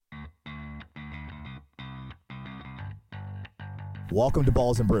Welcome to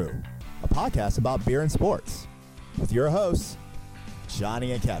Balls and Brew, a podcast about beer and sports, with your hosts,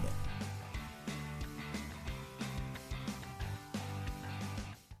 Johnny and Kevin.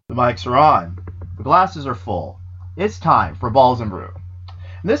 The mics are on. The glasses are full. It's time for Balls and Brew.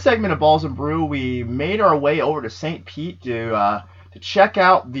 In this segment of Balls and Brew, we made our way over to St. Pete to check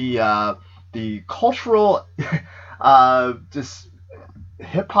out the cultural just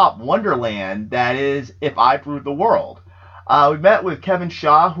hip hop wonderland that is If I Brewed the World. We met with Kevin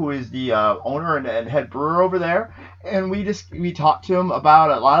Shaw, who is the owner and head brewer over there, and we talked to him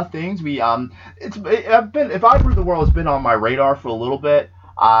about a lot of things. If I Brewed the World has been on my radar for a little bit.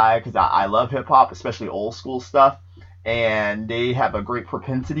 Because I love hip-hop, especially old school stuff, and they have a great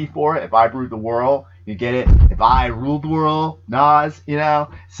propensity for it. If I Brewed the World, you get it. If I Ruled the World, Nas,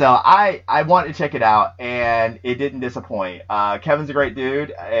 So I wanted to check it out, and it didn't disappoint. Kevin's a great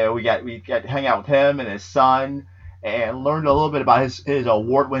dude. We got to hang out with him and his son, and learned a little bit about his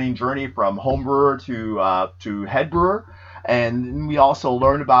award-winning journey from home brewer to head brewer, and we also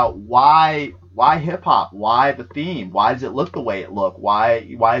learned about why hip hop? Why the theme? Why does it look the way it looked? Why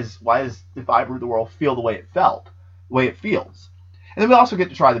does If I Brewed the World feel the way it feels? And then we also get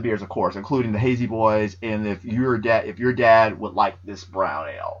to try the beers, of course, including the Hazy Boys, and if your dad would like this brown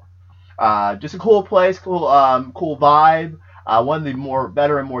ale. Just a cool place, cool vibe. One of the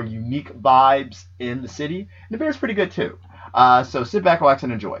better and more unique vibes in the city. And the beer's pretty good too. So sit back, relax,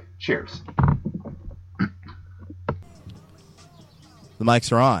 and enjoy. Cheers. The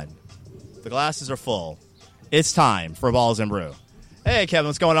mics are on. The glasses are full. It's time for Balls and Brew. Hey, Kevin,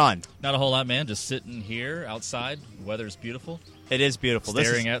 what's going on? Not a whole lot, man. Just sitting here outside. Weather's beautiful. It is beautiful.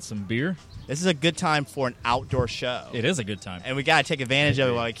 Staring at some beer. This is a good time for an outdoor show. It is a good time. And we got to take advantage of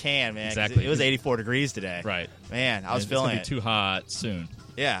it while we can, man. Exactly. It was 84 degrees today. Right. Man, I was feeling it. It's going to be too hot soon.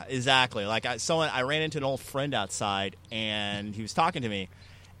 Yeah, exactly. Like I ran into an old friend outside, and he was talking to me.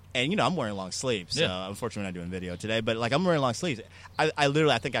 And, I'm wearing long sleeves, so unfortunately we're not doing video today. But, I'm wearing long sleeves. I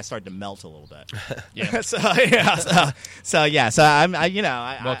think I started to melt a little bit. Yeah. So I'm,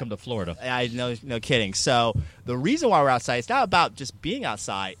 Welcome to Florida. No kidding. So the reason why we're outside, it's not about just being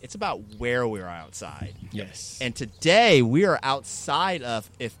outside. It's about where we're outside. Yes. And today we are outside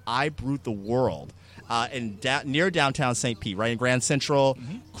of If I Brewed the World. Near downtown St. Pete, right in Grand Central,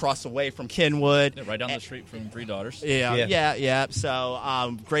 across the way from Kenwood. Yeah, right down the street from Three Daughters. Yeah.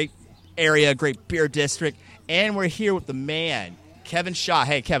 So, great area, great beer district. And we're here with the man, Kevin Shaw.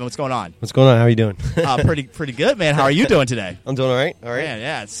 Hey, Kevin, what's going on? What's going on? How are you doing? Pretty good, man. How are you doing today? I'm doing all right. All right.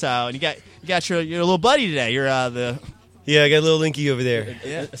 Yeah. So, and you got your little buddy today. You're Yeah, I got a little Linky over there.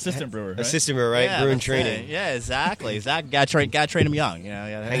 Assistant brewer, right? Assistant brewer, right? Yeah, Brewing training. Yeah, exactly. Got to train him young.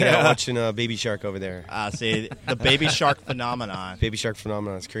 Hanging out watching Baby Shark over there. See, the Baby Shark phenomenon. Baby Shark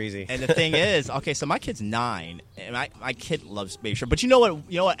phenomenon is crazy. And the thing is, okay, so my kid's 9, and my kid loves Baby Shark. But you know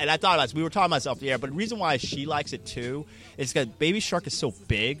what? And I thought about this. We were talking about this off the air, but the reason why she likes it too is because Baby Shark is so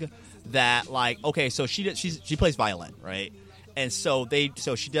big that, so she plays violin, right? And so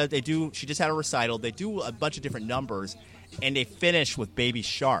she just had a recital. They do a bunch of different numbers. And they finish with Baby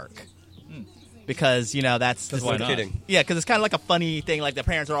Shark because that's why not? Kidding. Yeah, because it's kind of like a funny thing. Like the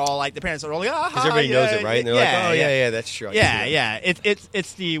parents are all like, because everybody knows it, right? And they're like, oh yeah, that's true. Yeah.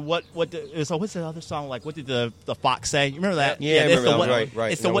 It's the so what's the other song like? What did the fox say? You remember that? Yeah, I remember that.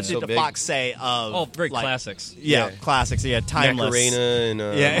 Right. It's the what did the fox say of very classics. Yeah, classics. Yeah, timeless. Macarena and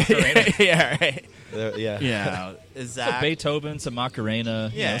yeah, right. Yeah, exactly. Some Beethoven, some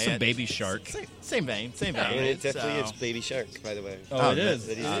Macarena, some Baby Shark. Same vein. I mean, it definitely is Baby Shark, by the way. Oh, it is.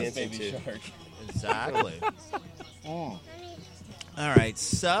 That he's dancing Baby to. Shark. Exactly. All right,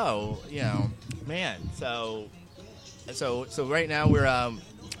 so man, so right now we're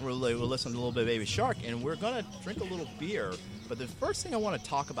listening to a little bit of Baby Shark, and we're gonna drink a little beer. But the first thing I want to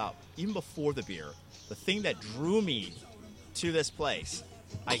talk about, even before the beer, the thing that drew me to this place.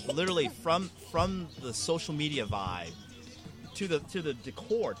 Literally from the social media vibe to the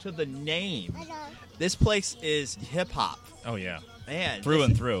decor to the name. This place is hip hop. Oh yeah, man, through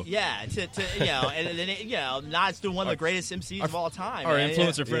and through. Yeah, and then Nod's doing one of the greatest MCs of all time. Our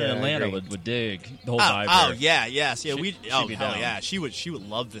influencer friend in Atlanta would dig the whole vibe. Oh yeah, yes, yeah. Hell yeah, she would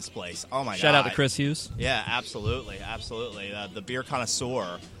love this place. Oh my god. Shout out to Chris Hughes. Yeah, absolutely. The beer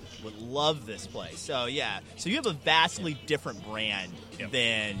connoisseur would love this place. So yeah, so you have a vastly different brand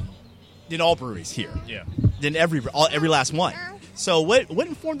than all breweries here. Yeah, than every last one. So what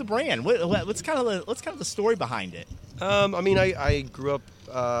informed the brand? What's kind of the story behind it? I mean, I grew up,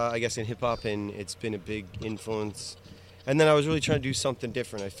 I guess, in hip hop, and it's been a big influence. And then I was really trying to do something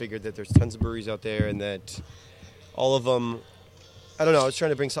different. I figured that there's tons of breweries out there, and that all of them, I don't know. I was trying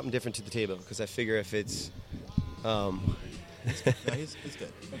to bring something different to the table because I figure if it's No, he's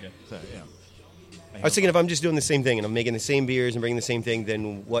good. Okay. So, yeah. I was thinking if I'm just doing the same thing and I'm making the same beers and bringing the same thing,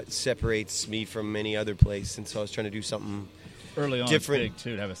 then what separates me from any other place? And so I was trying to do something Early on, different. it's big,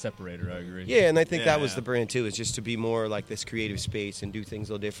 too, to have a separator, I agree. Yeah, and I think that was Yeah. the brand, too, is just to be more like this creative space and do things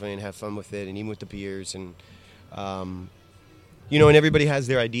a little different and have fun with it, and even with the beers. And, and everybody has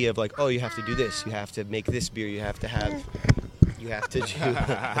their idea of like, oh, you have to do this. You have to make this beer. You have to do... It's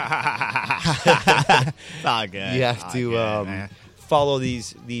all good. You have All to good, man. follow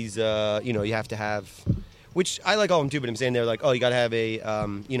these you have to have, which I like all of them too, but I'm saying they're like, oh, you got to have a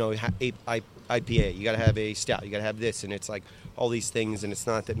IPA, you got to have a stout, you got to have this, and it's like all these things, and it's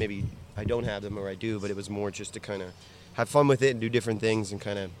not that maybe I don't have them or I do, but it was more just to kind of have fun with it and do different things and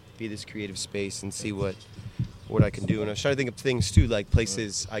kind of be this creative space and see what I can do. And I was trying to think of things too, like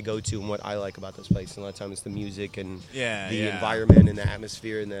places I go to and what I like about those places. And a lot of times it's the music and the environment and the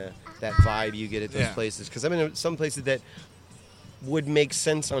atmosphere and that vibe you get at those places. Because I'm in some places that would make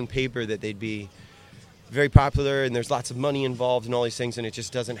sense on paper that they'd be very popular and there's lots of money involved and all these things, and it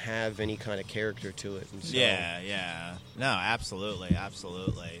just doesn't have any kind of character to it. And so, Yeah. No, absolutely. No,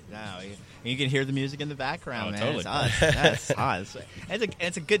 you can hear the music in the background, Oh, man. totally. It's us. That's us.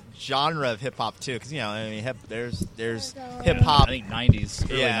 It's a good genre of hip hop too, because there's hip hop. I think 90s,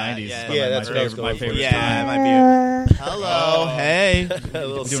 early Yeah, 90s. yeah. Probably Yeah, that's what I was my going for. favorite Yeah, it time. might be. Hello, hey. a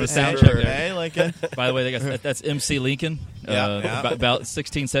little Doing a sister. sound check there. Hey, Lincoln. By the way, that's MC Lincoln. Yeah. About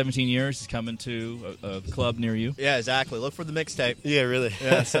 16, 17 years. He's coming to a club near you. Yeah, exactly. Look for the mixtape. Yeah, really.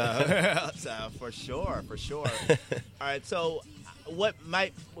 Yeah, so for sure. All right, so what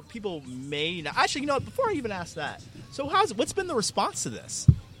people may not, actually, before I even ask that, so what's been the response to this?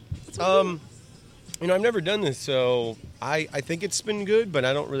 I've never done this, so I think it's been good, but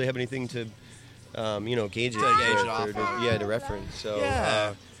I don't really have anything to, gauge it. To reference. So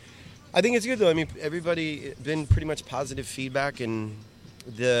Yeah. I think it's good though. I mean, everybody been pretty much positive feedback, and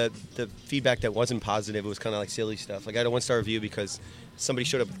the feedback that wasn't positive, it was kind of like silly stuff. Like I had a 1-star review because somebody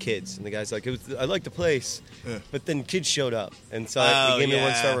showed up with kids, and the guy's like, I like the place, but then kids showed up, and so they gave me a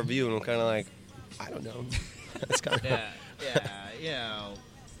 1-star review, and I'm kind of like, I don't know. That's kind of that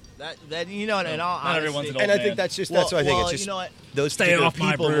in all Not everyone's honesty, an old and I man. think that's just that's what I think. It's just you know what? those Stay particular off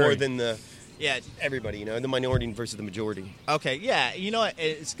my people brewery. more than the Yeah. everybody, the minority versus the majority. Okay. Yeah. You know what?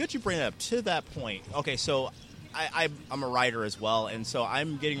 It's good you bring it up to that point. Okay. So I'm a writer as well, and so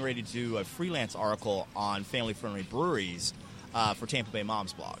I'm getting ready to do a freelance article on family-friendly breweries for Tampa Bay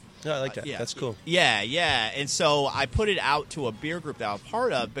Mom's blog. No, I like that. Yeah. That's cool. Yeah. And so I put it out to a beer group that I'm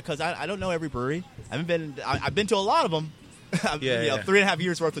part of because I don't know every brewery. I've been to a lot of them. 3.5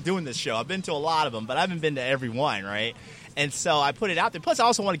 years worth of doing this show. I've been to a lot of them, but I haven't been to every one, right? And so I put it out there. Plus, I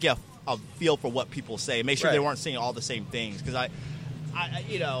also want to get a feel for what people say. Make sure they weren't saying all the same things. Because I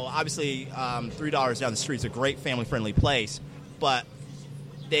obviously, $3 down the street is a great family-friendly place, but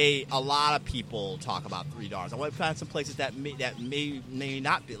a lot of people talk about $3. I want to find some places that may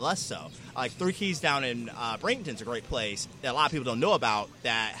not be less so. Like Three Keys down in Bradenton's a great place that a lot of people don't know about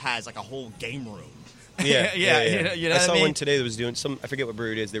that has like a whole game room. Yeah. You know I what saw I mean? one today that was doing I forget what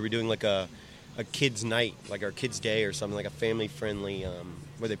brewery it is. They were doing like a kids' night, like our kids' day or something, like a family-friendly,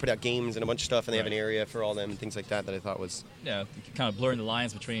 where they put out games and a bunch of stuff, and they have an area for all them and things like that I thought was... Yeah, kind of blurring the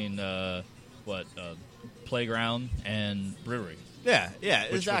lines between playground and brewery. Yeah,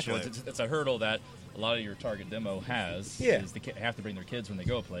 Which exactly. it's a hurdle that a lot of your target demo has. Yeah. Is they have to bring their kids when they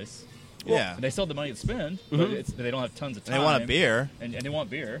go a place. Yeah. And they still have the money to spend, but they don't have tons of time. They want a beer. And they want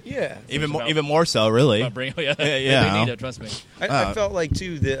beer. Yeah. Even more so, really. They need it, trust me. I felt like,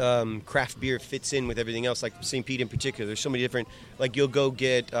 too, the craft beer fits in with everything else, like St. Pete in particular. There's so many different... Like, you'll go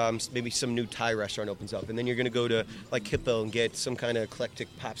get maybe some new Thai restaurant opens up, and then you're going to go to, like, Hippo and get some kind of eclectic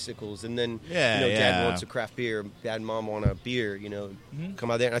popsicles, and then, Dad wants a craft beer, Dad and Mom want a beer, come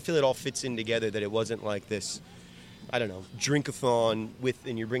out there. And I feel it all fits in together, that it wasn't like this... I don't know, drink-a-thon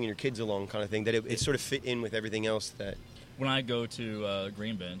and you're bringing your kids along kind of thing, that it sort of fit in with everything else that... When I go to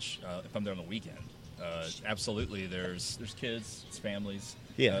Green Bench, if I'm there on the weekend, absolutely there's kids, it's families,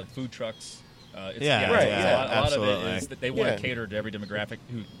 food trucks. A lot of it is that they want to cater to every demographic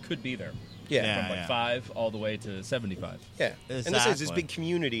who could be there. Yeah. From 5 all the way to 75. Yeah. Exactly. And this is this big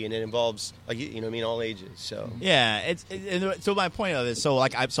community, and it involves, all ages, so... Yeah, so my point of it,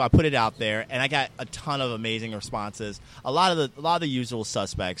 I put it out there, and I got a ton of amazing responses. A lot of the usual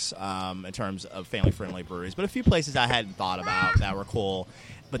suspects in terms of family-friendly breweries, but a few places I hadn't thought about that were cool.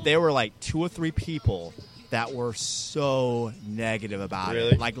 But there were like 2 or 3 people that were so negative about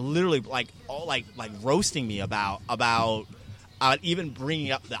Really? it, like literally, like roasting me about even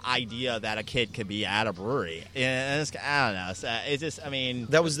bringing up the idea that a kid could be at a brewery. And I don't know. It's just, I mean...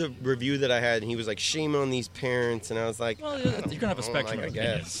 That was the review that I had, and he was like, shame on these parents. And I was like, well, you're going to have a spectrum of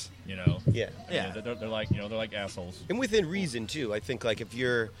opinions, you know? Yeah. I mean, they're like assholes. And within reason, too. I think, like, if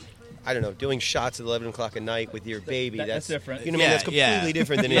you're... I don't know, doing shots at 11 o'clock at night with your baby. That's different. You know what I mean? That's completely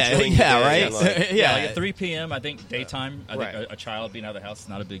different than enjoying right? Like at 3 p.m., I think daytime, I think a child being out of the house is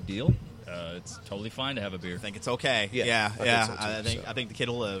not a big deal. It's totally fine to have a beer. I think it's okay. I think the kid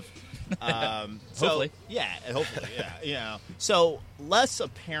will live. Hopefully. Hopefully. So less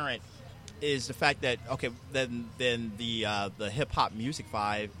apparent is the fact that then the hip hop music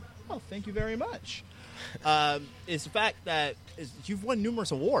vibe. Oh, thank you very much. Is the fact that you've won numerous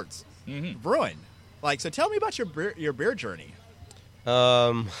awards, brewing. Like, so tell me about your beer journey.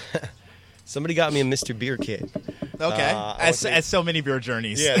 Somebody got me a Mr. Beer kit. Okay, as so many beer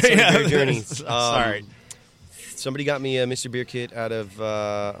journeys. Yeah, so many beer journeys. Sorry. Somebody got me a Mr. Beer kit out of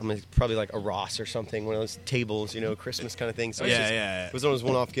probably like a Ross or something, one of those tables, Christmas kind of thing. So it was one of those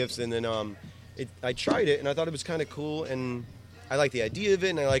one-off gifts, and then I tried it and I thought it was kind of cool, and I like the idea of it,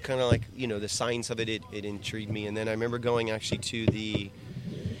 and I like kind of like the science of it. It intrigued me, and then I remember going actually to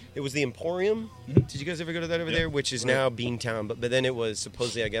it was the Emporium. Did you guys ever go to that over there? Which is now Beantown, but then it was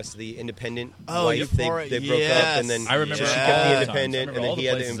supposedly, I guess, the Independent wife. They broke up, and then I remember she kept the Independent, and then he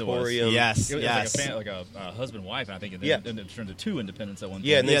had the Emporium. Yes, it was like a husband-wife, and I think it turned to two Independents at one point.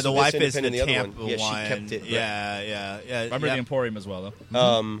 Yeah, and then the wife is the Tampa one. Yeah, she kept it. Yeah. I remember the Emporium as well,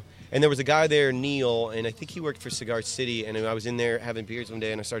 though. And there was a guy there, Neil, and I think he worked for Cigar City, and I was in there having beers one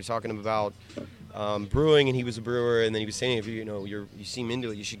day, and I started talking to him about brewing, and he was a brewer, and then he was saying, if you seem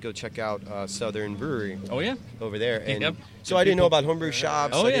into it, you should go check out Southern Brewery. Oh, yeah? Over there. And so Good I didn't know about homebrew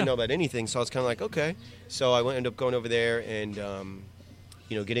shops, I didn't know about anything, so I was kind of like, okay. So I ended up going over there and,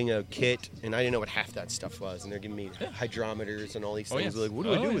 getting a kit, and I didn't know what half that stuff was, and they're giving me hydrometers and all these things. Like, what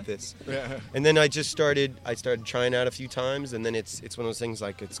do I do with this? Yeah. And then I started trying out a few times, and then it's one of those things,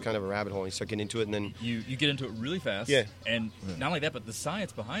 like, it's kind of a rabbit hole. You start getting into it, and then you get into it really fast. Yeah. And not only that, but the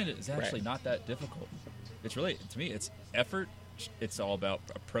science behind it is actually not that difficult. It's really, to me, it's effort. It's all about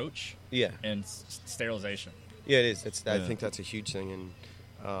approach. Yeah. And sterilization. Yeah, it is. I think that's a huge thing, and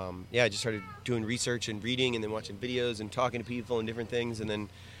I just started doing research and reading, and then watching videos and talking to people and different things, and then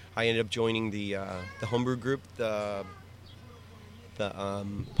I ended up joining the homebrew group, the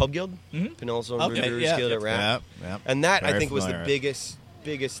Pub Guild, Pinellas Homebrew Brewers Guild at RAP. And that, I think, was the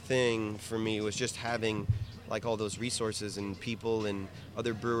biggest thing for me, was just having like all those resources and people and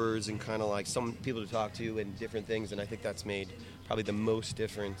other brewers and kind of like some people to talk to and different things, and I think that's made probably the most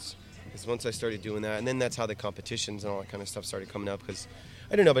difference. Because once I started doing that, and then that's how the competitions and all that kind of stuff started coming up, because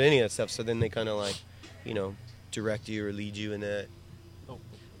I didn't know about any of that stuff, so then they kind of like, direct you or lead you in that.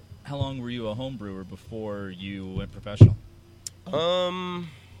 How long were you a home brewer before you went professional?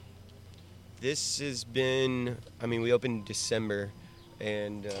 This has been, we opened in December,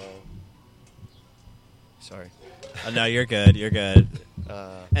 and, sorry. No, you're good.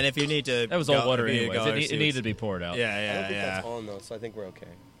 And if you need to... That was all water anyways. It needed to be poured out. I don't think that's on, though, so I think we're okay.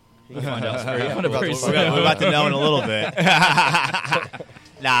 We'll find out. We're about to know in a little bit.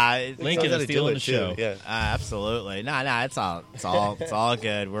 Lincoln is stealing the show. Yeah, absolutely. It's all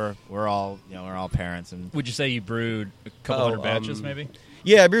good. We're all parents. And would you say you brewed a couple hundred batches, maybe?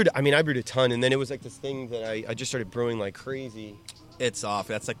 Yeah, I brewed a ton, and then it was like this thing that I just started brewing like crazy. It's off.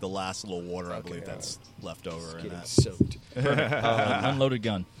 That's like the last little water, I believe, that's left over. Getting soaked. Unloaded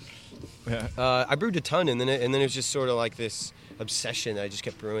gun. I brewed a ton, and then it was just sort of like this obsession. I just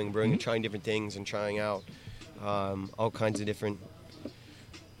kept brewing and trying different things and trying out all kinds of different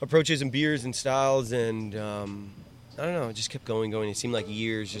approaches and beers and styles, and I don't know, it just kept going. It seemed like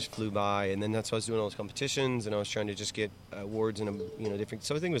years just flew by, and then that's why I was doing all those competitions, and I was trying to just get awards and different.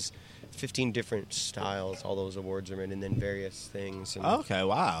 So I think it was 15 different styles. All those awards are in, and then various things. And okay,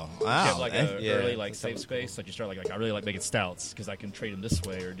 wow. You have like a early safe space. Like you start like I really like making stouts because I can trade them this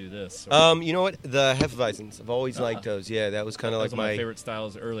way or do this. You know what? The Hefeweizens. I've always liked those. Yeah, that was kind of like my favorite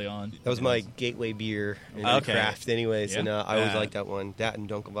styles early on. That was my gateway beer in craft, anyways. Yeah. And I always liked that one. That and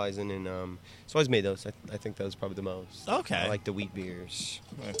Dunkelweizen, and so I always made those. I think that was probably the most. Okay. I like the wheat beers.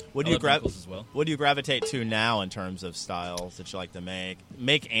 What do you gravitate to now in terms of styles that you like to make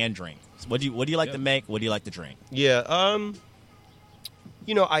and drink? What do you like to make? What do you like to drink? Yeah, I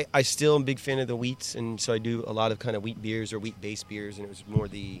still am a big fan of the wheats, and so I do a lot of kind of wheat beers or wheat-based beers, and it was more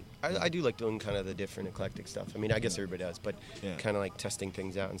I do like doing kind of the different eclectic stuff. I guess everybody does, but kind of like testing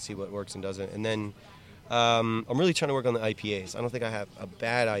things out and see what works and doesn't. And then I'm really trying to work on the IPAs. I don't think I have a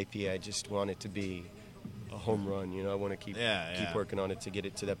bad IPA. I just want it to be a home run. I want to keep working on it to get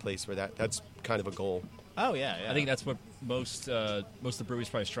it to that place where that's kind of a goal. Oh yeah. I think that's what most of the breweries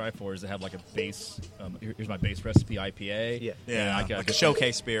probably strive for, is to have like a base. Here's my base recipe IPA. Yeah. Like a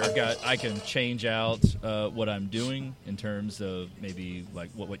showcase beer. I can change out what I'm doing in terms of maybe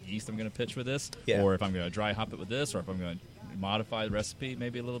like what yeast I'm going to pitch with this, or if I'm going to dry hop it with this, or if I'm going to modify the recipe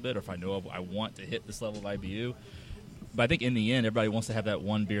maybe a little bit, or if I know I want to hit this level of IBU. But I think in the end, everybody wants to have that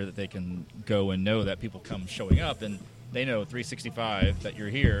one beer that they can go and know that people come showing up and they know 365 that you're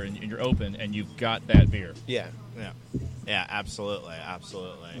here and you're open and you've got that beer. Yeah. Yeah, absolutely.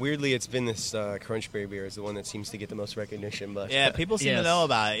 Weirdly, it's been this Crunchberry beer is the one that seems to get the most recognition. But people seem to know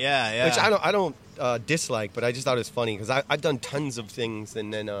about it. Yeah. Which I don't dislike, but I just thought it was funny because I've done tons of things,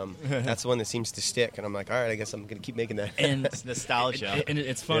 and then that's the one that seems to stick. And I'm like, all right, I guess I'm going to keep making that. And it's nostalgia. And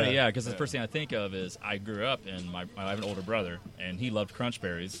it's funny, because the first thing I think of is I grew up, and I have an older brother, and he loved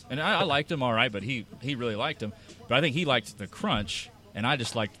Crunchberries. And I liked him all right, but he really liked them. But I think he liked the crunch, and I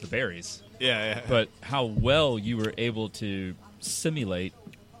just liked the berries. Yeah. But how well you were able to simulate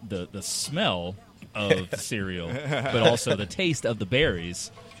the smell of the cereal, but also the taste of the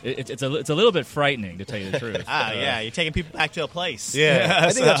berries. It's a little bit frightening, to tell you the truth. You're taking people back to a place. Yeah,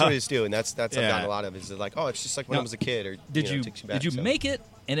 I think that's what it's doing. That's I've gotten a lot of. Is like, it's just like when I was a kid. Or did you make it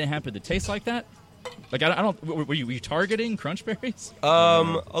and it happened to taste like that? Like I don't. Were you targeting Crunchberries?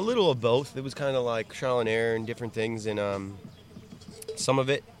 A little of both. It was kind of like trial and error and different things, and some of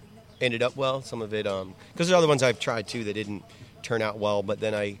it ended up well. Some of it, because there's other ones I've tried too that didn't turn out well. But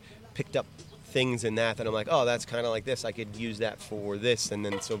then I picked up things in that I'm like, that's kind of like this. I could use that for this, and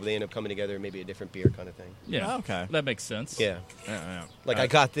then so they end up coming together, maybe a different beer kind of thing. Yeah, okay, that makes sense. Yeah. Like I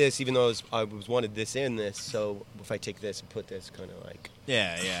got this, even though I wanted this in this. So if I take this and put this, kind of like.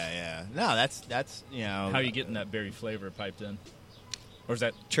 Yeah. No, that's How are you getting that berry flavor piped in? Or is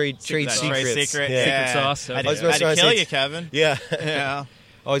that trade secrets? Secret sauce. I had to kill you, Kevin. Yeah.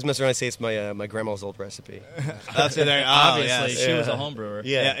 I always mess around and say it's my grandma's old recipe. That's it. Obviously, she was a home brewer.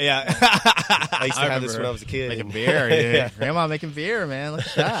 Yeah. I used to have this when I was a kid. Making beer, dude. Grandma making beer, man. Look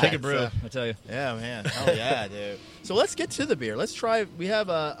at that. Take a brew, I tell you. Yeah, man. Hell yeah, dude. So let's get to the beer. Let's try. We have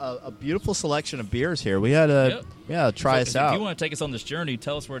a beautiful selection of beers here. We had try us out. If you want to take us on this journey,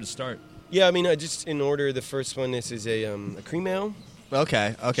 tell us where to start. Yeah, I mean, just in order, the first one, this is a cream ale.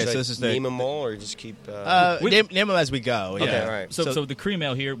 Okay. So this is name them all, or just keep name them as we go. Yeah. Okay, all right. So the cream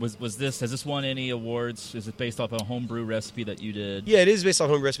ale here has this won any awards? Is it based off a homebrew recipe that you did? Yeah, it is based on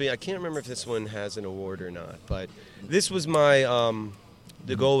home recipe. I can't remember if this one has an award or not, but this was my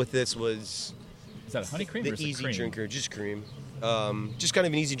the goal with this was. Is that a honey cream? The or is it easy cream? drinker, just cream. Just kind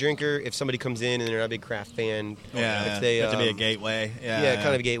of an easy drinker. If somebody comes in and they're not a big craft fan, if they have to be a gateway.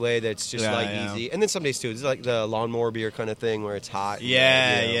 Kind of a gateway that's just easy. And then some days too, it's like the lawnmower beer kind of thing where it's hot.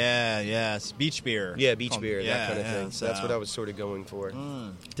 Yes, beach beer. Yeah, beach beer, that kind of thing. So that's what I was sort of going for.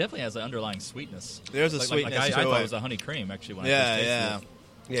 Definitely has an underlying sweetness. There's a sweetness I to thought it. it was a honey cream actually when I first tasted it.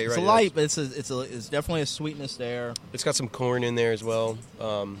 Yeah, you're it's right. Light, but it's definitely a sweetness there. It's got some corn in there as well.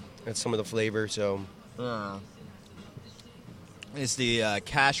 And some of the flavor. So. It's the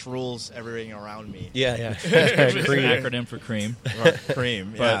cash rules everything around me. Yeah. Cream. Acronym for cream.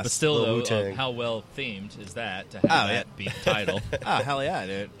 Cream. But still, though, how well themed is that to have that be the title? Oh, hell yeah,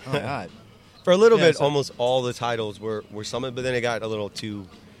 dude. Oh, my God. For a little bit, almost all the titles were Summit, but then it got a little too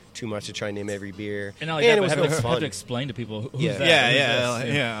much to try and name every beer. And it was no fun. Have to explain to people who's that.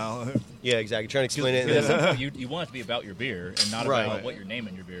 Yeah, exactly. Trying to explain it. You want it to be about your beer and not about what you're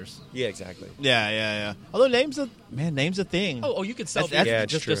naming your beers. Yeah, exactly. Yeah. Although name's a thing. Oh, you can sell beer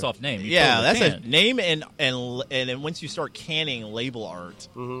just off name. That's a name, and then once you start canning label art,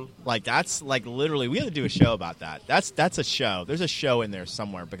 like that's like literally, we have to do a show about that. That's a show. There's a show in there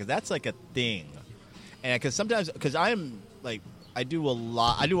somewhere because that's like a thing, and because I'm like. I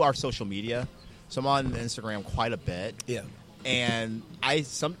do our social media, so I'm on Instagram quite a bit. Yeah. And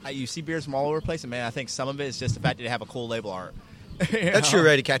you see beers from all over the place, and man, I think some of it is just the fact that they have a cool label art. That's true,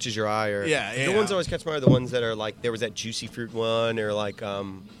 right? It catches your eye. Or the ones that always catch my eye are the ones that are like, there was that Juicy Fruit one, or like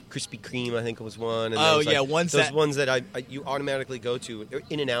Krispy Kreme, I think it was one. And ones that you automatically go to.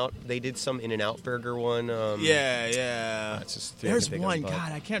 In-N-Out, they did some In-N-Out burger one. That's just there's one.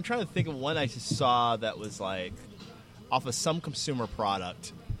 God, I'm trying to think of one I just saw that was like off of some consumer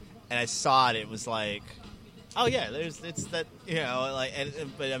product, and I saw it. It was like, oh yeah, it's that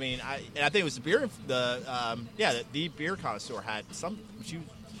but I mean, I think it was the beer. The beer connoisseur had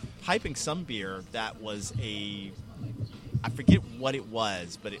hyping some beer that was I forget what it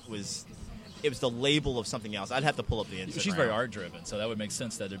was, but it was it was the label of something else. I'd have to pull up the Instagram. She's very art driven, so that would make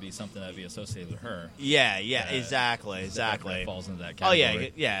sense that there'd be something that'd be associated with her. Yeah, exactly. That falls into that Oh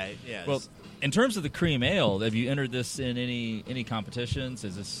category. yeah. Well, in terms of the cream ale, have you entered this in any competitions?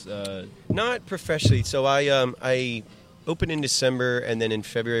 Is this not professionally? So I opened in December, and then in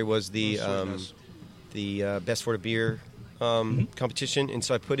February was the Best for the Beer competition, and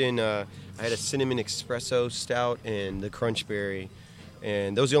so I put in. I had a cinnamon espresso stout and the crunch berry,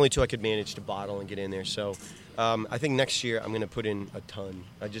 and those are the only two I could manage to bottle and get in there. So I think next year I'm going to put in a ton.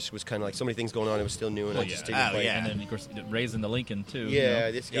 I just was kind of like so many things going on. It was still new, and I just didn't play. And then of course raising the Lincoln too.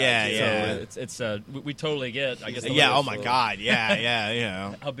 Yeah, this guy. So it's we totally get. I guess. Oh my God.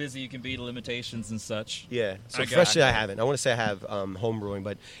 Yeah. How busy you can be to limitations and such. Yeah. So freshly I haven't. I want to say I have home brewing,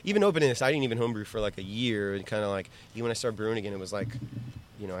 but even opening this, I didn't even homebrew for like a year. And kind of like even when I started brewing again, it was like,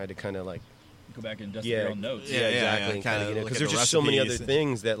 I had to kind of like. Go back and dust your own notes. Yeah, exactly. Because there's just so many other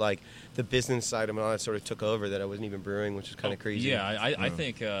things that like the business side of it all that sort of took over that I wasn't even brewing, which is kind of crazy. Yeah, I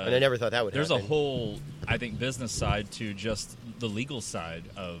think. And I never thought that would happen. There's a whole, I think, business side to just the legal side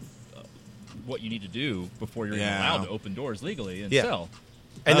of what you need to do before you're even allowed to open doors legally and sell.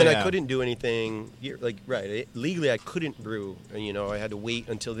 And then I couldn't do anything, legally I couldn't brew. And, I had to wait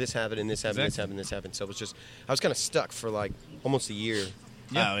until this happened and this happened, this happened. So it was just, I was kind of stuck for like almost a year.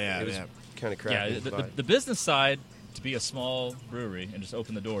 Yeah. It was kind of crappy. Yeah, the business side, to be a small brewery and just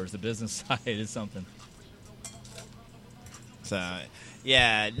open the doors, the business side is something. So,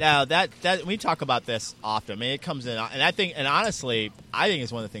 that we talk about this often. I mean, it comes in, and honestly, I think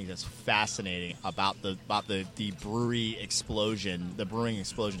it's one of the things that's fascinating about the brewery explosion, the brewing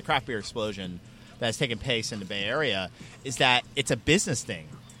explosion, the craft beer explosion that has taken place in the Bay Area, is that it's a business thing.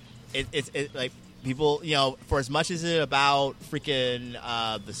 It's like. People, for as much as it's about freaking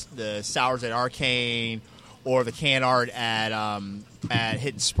the sours at Arcane or the can art at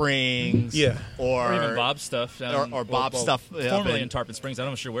Hidden Springs, or even Bob's stuff, or Bob's stuff, formerly in Tarpon Springs. I'm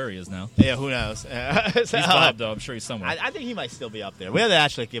not sure where he is now. Yeah, who knows? He's Bob though. I'm sure he's somewhere. I think he might still be up there. We have to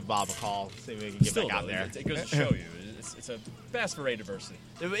actually give Bob a call, see if we can get back out there. It goes to show you, it's a vast array of diversity.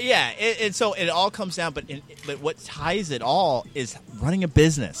 Yeah, and so it all comes down, but what ties it all is running a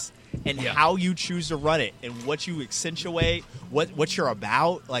business. And how you choose to run it, and what you accentuate, what you're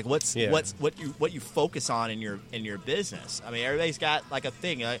about, like what you focus on in your business. I mean, everybody's got like a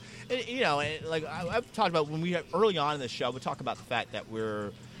thing, like I've talked about when we early on in the show. We talk about the fact that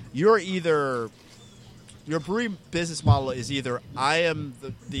your brewery business model is either I am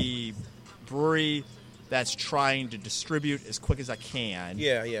the brewery that's trying to distribute as quick as I can.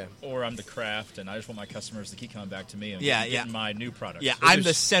 Yeah. Or I'm the craft, and I just want my customers to keep coming back to me and getting my new product. Yeah, I'm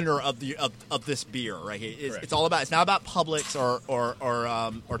the center of this beer, right? It's all about. It's not about Publix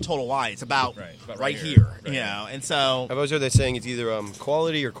or Total Wine. It's about right here. And so I've always heard that saying it's either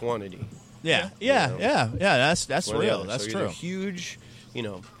quality or quantity. Yeah. That's real. That's true. Huge,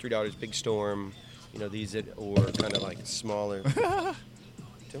 $3 big storm. These or kind of like smaller.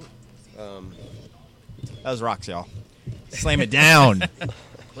 That was rocks, y'all. Slam it down.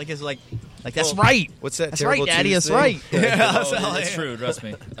 It's like that's right. What's that? That's right, Daddy. That's right. That's true. Trust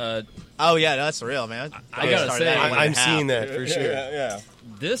me. That's real, man. I gotta say, I'm seeing that for sure. Yeah.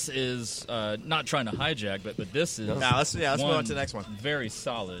 This is not trying to hijack, but this is. Let's move on to the next one. Very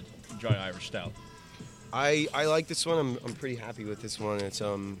solid dry Irish stout. I like this one. I'm pretty happy with this one. It's I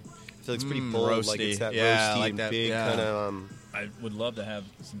feel like it's pretty bold. Roasty. Like it's that roasty like and that, big kind of. I would love to have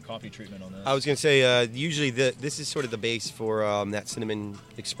some coffee treatment on this. I was going to say, usually this is sort of the base for that cinnamon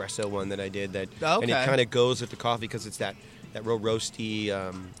espresso one that I did. And it kind of goes with the coffee because it's that real roasty,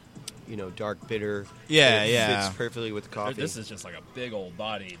 dark bitter. Yeah, it fits perfectly with the coffee. This is just like a big old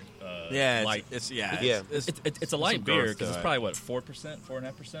bodied. Light. It's a light beer because it's probably 4%,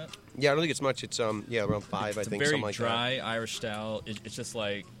 4.5%. Yeah, I don't think it's much. It's around 5, I think. Very something like dry Irish style. It's just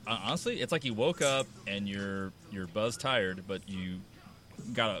like honestly, it's like you woke up and you're buzz tired, but you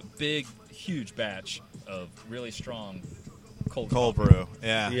got a big, huge batch of really strong cold brew.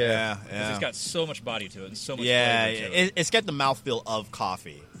 Yeah. It's got so much body to it and so much flavor to it. It's got the mouthfeel of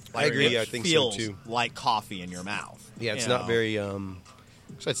coffee. I agree. I think so too. Feels like coffee in your mouth. Yeah, it's not very.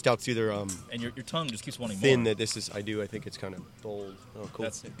 So that stout's either and your tongue just keeps wanting thin. more. That this is. I think it's kind of bold. Oh, cool.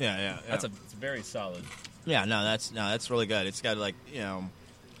 It's very solid. Yeah, that's really good. It's got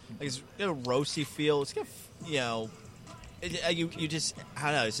it's got a roasty feel. It's got you just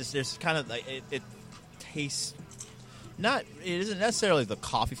I don't know. It's just there's kind of like it tastes. It isn't necessarily the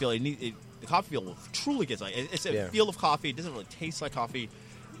coffee feel. The coffee feel truly gets like it's a feel of coffee. It doesn't really taste like coffee.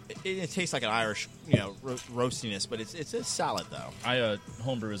 It tastes like an Irish, roastiness, but it's a salad though. I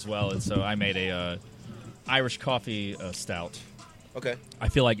homebrew as well, and so I made a Irish coffee stout. Okay. I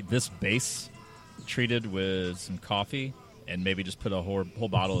feel like this base treated with some coffee and maybe just put a whole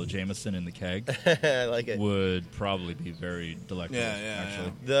bottle of Jameson in the keg. I like it. Would probably be very delectable.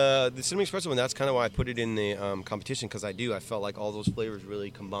 Actually. The cinnamon espresso one, that's kind of why I put it in the competition, because I felt like all those flavors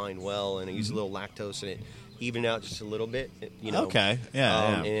really combine well, and I use a little lactose, and it evened out just a little bit. Okay.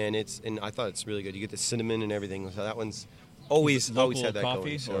 Yeah. And I thought it's really good. You get the cinnamon and everything. So that one's always had that coffee,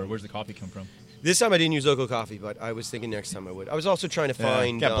 going. So. Or where's the coffee come from? This time I didn't use local coffee, but I was thinking next time I would. I was also trying to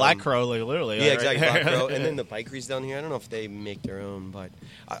find... Black Crow, literally. Yeah, exactly, Black Crow. And then the Bikeries down here. I don't know if they make their own, but...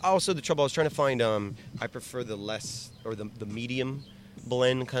 Also, the trouble, I was trying to find... I prefer the less, or the medium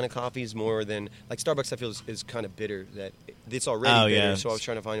blend kind of coffees more than... Like, Starbucks, I feel, is kind of bitter. That it's already bitter, so I was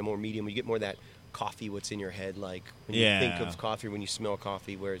trying to find a more medium. You get more of that coffee, what's in your head, like when you think of coffee, when you smell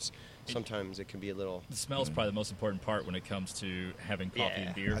coffee, whereas... Sometimes it can be a little... The smell is probably the most important part when it comes to having coffee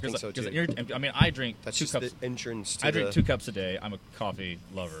and beer. I think so, too. I drink That's 2 just cups. the entrance to I drink 2 cups a day. I'm a coffee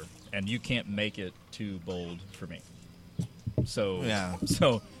lover, and you can't make it too bold for me. So,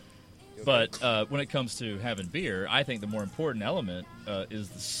 but when it comes to having beer, I think the more important element is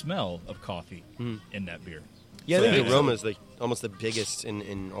the smell of coffee in that beer. Yeah, I think the aroma is almost the biggest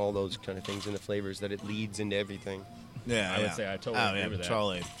in all those kind of things, in the flavors, that it leads into everything. Yeah, I would say I totally agree with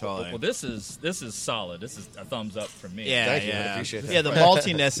that. Totally. Well, this is solid. This is a thumbs up from me. Yeah, Thank you. I appreciate that. Yeah, the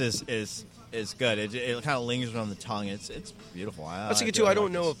maltiness is good. It kind of lingers on the tongue. It's beautiful. That's good too. I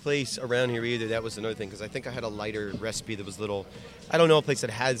don't know a place around here either. That was another thing, because I think I had a lighter recipe that was little. I don't know a place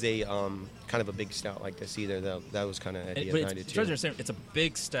that has a kind of a big stout like this either. That was kind of at the idea too. It's a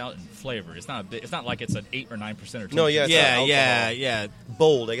big stout in flavor. It's not It's not like it's an 8 or 9% or 10%. No, yeah, yeah.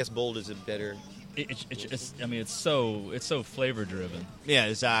 Bold. I guess bold is a better. It's so flavor driven. Yeah,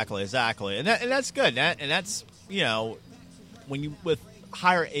 exactly, and that's good. And that's when you with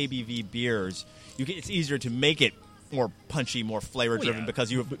higher ABV beers, it's easier to make it more punchy, more flavor driven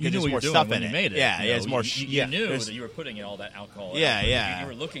because you knew more what stuff when in you it. made it. Yeah, you it's more. You knew that you were putting in all that alcohol. Yeah. You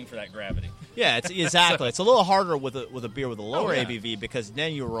were looking for that gravity. Yeah, it's exactly. It's a little harder with a beer with a lower ABV, because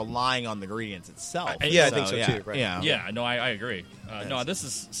then you're relying on the ingredients itself. I think so too. Right. Yeah. No, I agree. No, this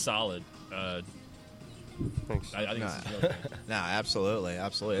is solid. Thanks. I think this is really good. No, absolutely.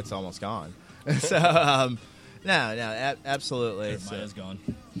 It's almost gone. So, absolutely. Mine is gone.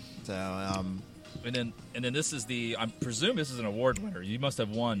 So, and then this is I presume this is an award winner. You must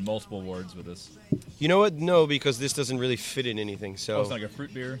have won multiple awards with this. You know what? No, because this doesn't really fit in anything. So it's like a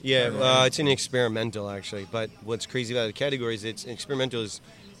fruit beer. Yeah, it's an experimental actually. But what's crazy about the categories? It's experimental is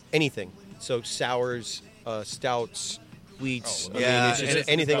anything. So sours, stouts. Wheats. I mean, it's just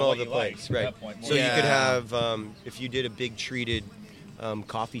anything all over the place, right? So you could have, if you did a big treated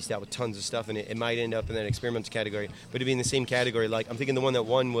coffee stout with tons of stuff in it, it might end up in that experimental category, but it'd be in the same category. Like, I'm thinking the one that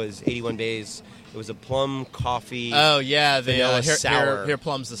won was 81 Days. It was a plum coffee. Oh yeah, the vanilla sour. Here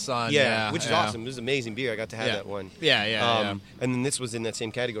Plums the Sun. Yeah, which is awesome. It was an amazing beer. I got to have that one. Yeah. And then this was in that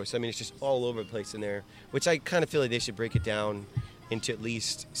same category. So I mean, it's just all over the place in there, which I kind of feel like they should break it down into at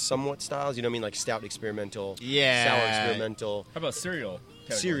least somewhat styles, you know what I mean? Like stout experimental, sour experimental. How about cereal?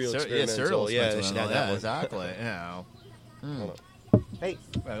 Cereal experimental. Cereal they should have that one. Exactly. Yeah. Hold on. Hey,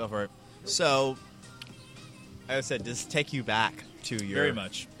 go for it. So, like I said, does take you back to your very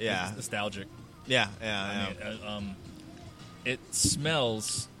much. Yeah, it's nostalgic. Yeah. I mean, it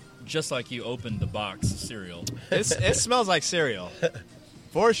smells just like you opened the box of cereal. It smells like cereal.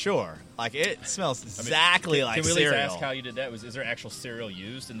 For sure. Like, it smells exactly like cereal. Can we at least ask how you did that? Is there actual cereal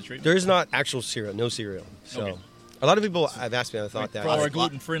used in the treatment? There's not actual cereal, no cereal. So a lot of people have asked me, I thought that. For our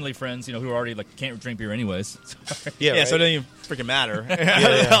gluten-friendly friends, who already can't drink beer anyways. Yeah, right? So it doesn't even freaking matter.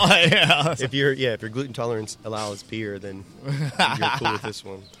 Yeah. If your gluten tolerance allows beer, then you're cool with this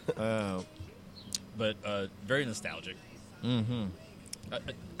one. But very nostalgic. Mm-hmm.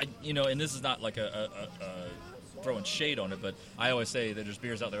 And this is not like a throwing shade on it, but I always say that there's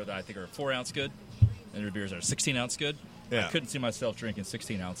beers out there that I think are 4-ounce good, and there's beers that are 16-ounce good. Yeah. I couldn't see myself drinking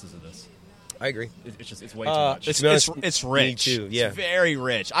 16 ounces of this. I agree. It's way too much. It's rich. Me too. Yeah, it's very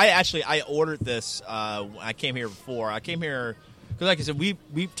rich. I ordered this. I came here before. I came here because, like I said,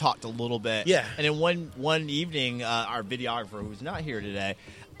 we've talked a little bit. Yeah. And then one evening, our videographer, who's not here today,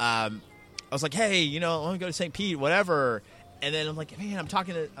 I was like, hey, I want to go to St. Pete, whatever. And then I'm like, man, I'm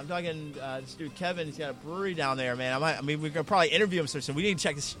talking to this dude Kevin. He's got a brewery down there, man. We're gonna probably interview him, so we need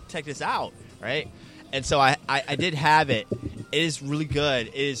to check this out, right? And so I did have it. It is really good.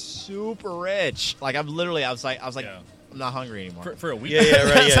 It is super rich. Like, I was like, I'm not hungry anymore for a wheat. Yeah,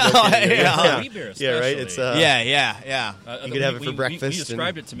 right. Yeah, wheat beer, yeah, right. It's yeah. You could have it for breakfast. You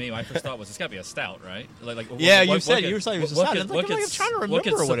described it to me. My first thought was it's got to be a stout, right? You said it was a stout. I'm trying to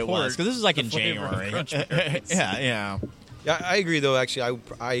remember what it was because this is like in January. Yeah. Yeah, I agree though. Actually,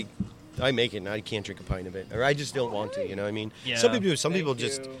 I make it, and I can't drink a pint of it, or I just don't want to. You know what I mean? Yeah. Some people do. Some people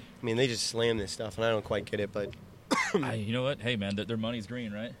just, I mean, they just slam this stuff, and I don't quite get it. But you know what? Hey, man, their money's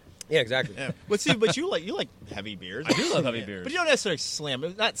green, right? yeah, exactly. Yeah. But you like heavy beers. I do love heavy beers, but you don't necessarily slam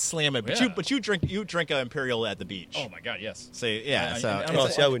it. Not slam it, but you drink an imperial at the beach. Oh my God, yes. So yeah,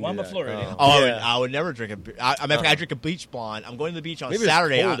 I wouldn't I'm do a that. Floridian. I would never drink a beer. I mean, if I drink a beach blonde, I'm going to the beach on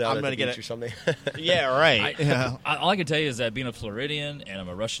Saturday. I'm going to get it or something. Yeah, right. All I can tell you is that being a Floridian and I'm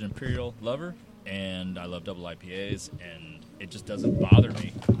a Russian Imperial lover, and I love double IPAs, and it just doesn't bother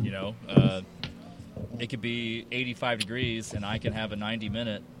me. You know, it could be 85 degrees, and I can have a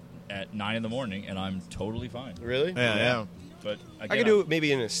 90-minute at 9 in the morning, and I'm totally fine. Really? Yeah. But again, I could do it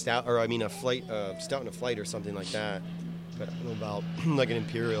maybe in a stout, or I mean a flight, stout in a flight or something like that. But I don't know about like an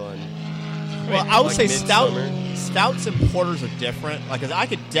imperial. Well, I would like say midsummer. stouts and porters are different. Like, 'cause I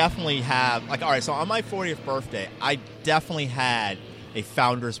could definitely have all right. So on my 40th birthday, I definitely had a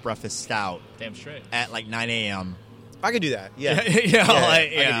Founder's Breakfast Stout. Damn straight. At like 9 a.m. I could do that. Yeah. I could do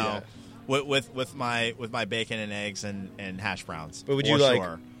that. With my bacon and eggs and hash browns. But would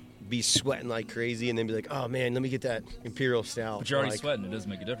you be sweating like crazy and then be like, oh man, let me get that imperial stout? But you're already sweating. It doesn't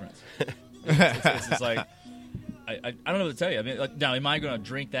make a difference. it's just like I don't know what to tell you. I mean, like, now am I going to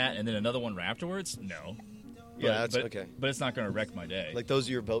drink that and then another one right afterwards? No. That's okay. But it's not going to wreck my day. Like those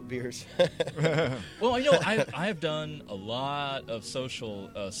are your boat beers. Well, you know, I have done a lot of social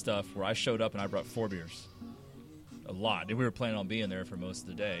stuff where I showed up and I brought 4 beers. A lot. And we were planning on being there for most of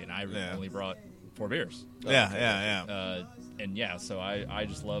the day, and I only brought 4 beers. Yeah. And yeah, so I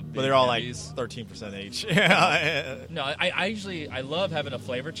just love. But they're all like heavies. 13% each. No, I love having a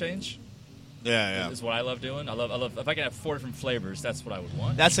flavor change. Yeah. Is what I love doing. I love if I can have 4 different flavors. That's what I would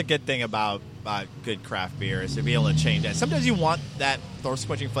want. That's a good thing about good craft beer is to be able to change that. Sometimes you want that thirst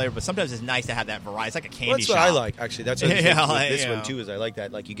quenching flavor, but sometimes it's nice to have that variety. It's like a candy shop. That's what I like, actually. That's what this one too is. I like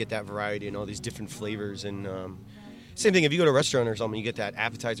that. Like you get that variety and all these different flavors and. Same thing. If you go to a restaurant or something, you get that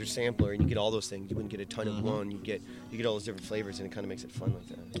appetizer sampler, and you get all those things. You wouldn't get a ton of one. You get all those different flavors, and it kind of makes it fun like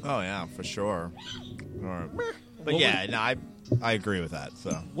that. Oh yeah, for sure. But I agree with that.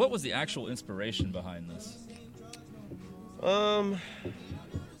 So, what was the actual inspiration behind this?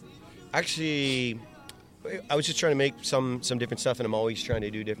 Actually, I was just trying to make some different stuff, and I'm always trying to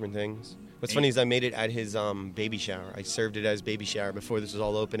do different things. What's funny is I made it at his baby shower. I served it as baby shower before this was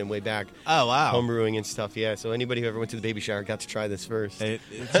all open and way back. Oh, wow. Homebrewing and stuff, yeah. So anybody who ever went to the baby shower got to try this first. Try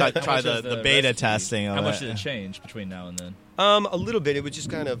the beta recipe? testing of How much it. did it change between now and then? A little bit. It was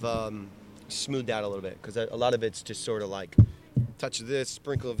just kind of smoothed out a little bit because a lot of it's just sort of like touch of this,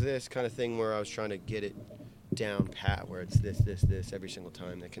 sprinkle of this kind of thing where I was trying to get it down pat where it's this every single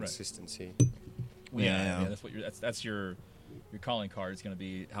time, that consistency. Right. Yeah. That's your calling card is going to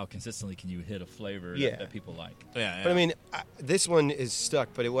be how consistently can you hit a flavor that people like. Yeah. But I mean, this one is stuck,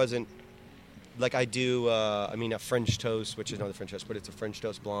 but it wasn't like I do. I mean, a French toast, which is not a French toast, but it's a French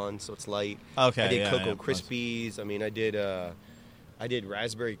toast blonde, so it's light. Okay. I did Cocoa Krispies. I mean, I did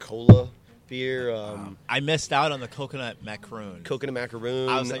raspberry cola beer. I missed out on the coconut macaroon. Coconut macaroon.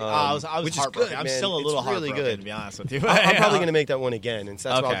 I was like, I was which heartbroken. is good, I'm man. still a little it's really heartbroken, good. to be honest with you. I'm probably going to make that one again, and so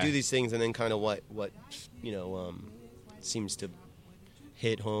that's why Okay. I'll do these things, and then kind of what seems to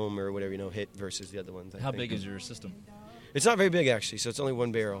hit home or whatever, hit versus the other ones. How big is your system? It's not very big, actually, so it's only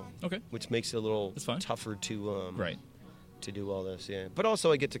 1 barrel. Okay. Which makes it a little tougher to to do all this, yeah. But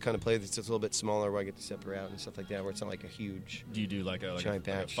also I get to kind of play this. It's a little bit smaller where I get to separate out and stuff like that, where it's not like a huge. Do you do like a giant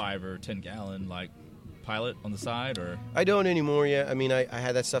batch. 5 or 10 gallon pilot on the side, or? I don't anymore, yeah. I mean, I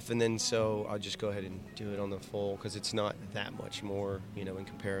had that stuff, and then so I'll just go ahead and do it on the full because it's not that much more, in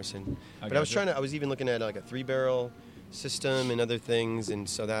comparison. But I was even looking at like a 3-barrel system and other things, and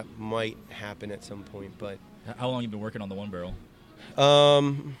so that might happen at some point. But how long have you been working on the 1 barrel?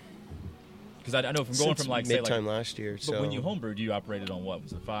 Because I know from going from mid-time last year. But when you homebrewed, you operated on what?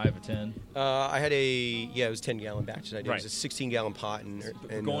 Was it 5 or 10? I had it was 10-gallon batches. I did. It was a 16-gallon pot, and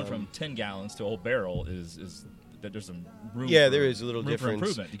going from 10 gallons to a whole barrel is that there's some room. Yeah, there is a little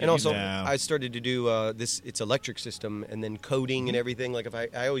difference. And also, I started to do this. It's electric system, and then coating and everything. Like if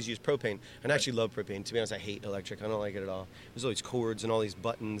I always use propane, and I actually love propane. To be honest, I hate electric. I don't like it at all. There's all these cords and all these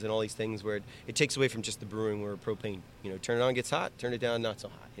buttons and all these things where it takes away from just the brewing. Where propane, turn it on, gets hot. Turn it down, not so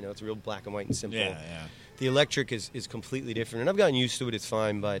hot. It's real black and white and simple. Yeah. The electric is completely different, and I've gotten used to it. It's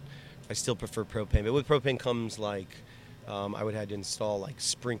fine, but I still prefer propane. But with propane comes I would have to install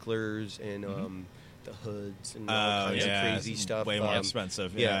sprinklers and. The hoods and all kinds of crazy stuff. Way more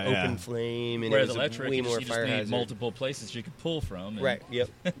expensive. Open flame. And whereas electric, way more you just fire need hazard. Multiple places you could pull from. Right. Yep.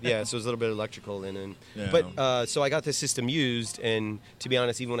 Yeah. So there's a little bit of electrical in it. But so I got this system used, and to be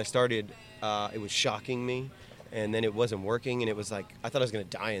honest, even when I started, it was shocking me. and then it wasn't working, and it was like I thought I was going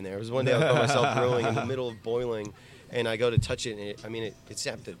to die in there. It was one day I was by myself brewing in the middle of boiling, and I go to touch it, and it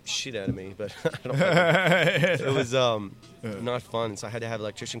sapped the shit out of me, but I don't know. It was not fun, so I had to have an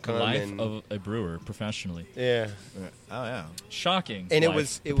electrician come. Life of a brewer professionally. Yeah. Oh yeah. Shocking. And it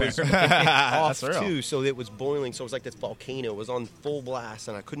was off real. too, so it was boiling. So it was like this volcano. It was on full blast,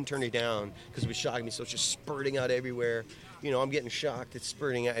 and I couldn't turn it down because it was shocking me. So it's just spurting out everywhere. I'm getting shocked. It's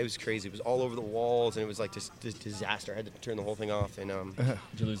spurting out. It was crazy. It was all over the walls, and it was like this disaster. I had to turn the whole thing off. And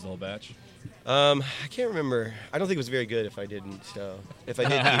did you lose the whole batch? I can't remember. I don't think it was very good if I didn't. So if I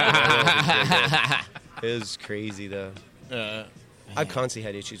did keep it, I don't know if it was very good. It was crazy though. I've constantly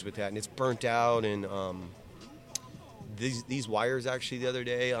had issues with that, and it's burnt out. And these wires actually the other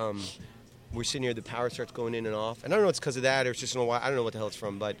day, we're sitting here, the power starts going in and off, and I don't know if it's because of that or it's just I don't know what the hell it's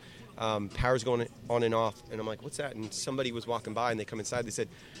from, but power's going on and off, and I'm like, what's that? And somebody was walking by, and they come inside. They said,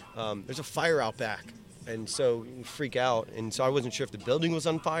 there's a fire out back. And so you freak out. And so I wasn't sure if the building was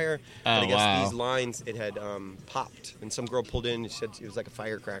on fire. But I guess these lines, it had popped. And some girl pulled in and said it was like a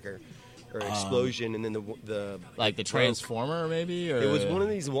firecracker or an explosion. And then the like the transformer maybe? Or? It was one of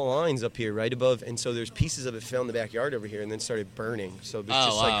these lines up here right above. And so there's pieces of it fell in the backyard over here and then started burning. So it was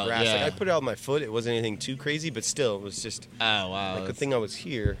just like grass. Yeah. Like I put it out with my foot. It wasn't anything too crazy, but still, it was just like good thing I was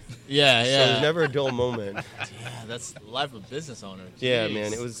here. Yeah, yeah. So there's never a dull moment. Yeah, that's the life of a business owner. Jeez. Yeah,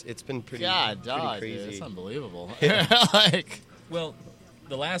 man. It's been pretty, pretty crazy. Dude, it's unbelievable. Well,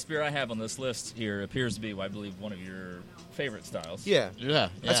 the last beer I have on this list here appears to be, I believe, one of your favorite styles. Yeah. Yeah.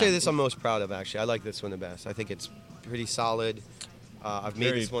 I'd say this I'm most proud of, actually. I like this one the best. I think it's pretty solid. I've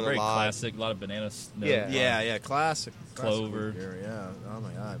made this one a lot. Very classic, a lot of bananas. Yeah, classic. Clover. Beer, yeah. Oh,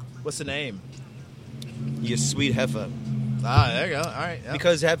 my God. What's the name? You sweet Heffa. Ah, there you go. All right. Yeah.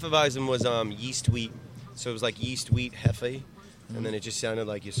 Because Hefeweizen was yeast wheat, so it was like yeast wheat Hefe, and then it just sounded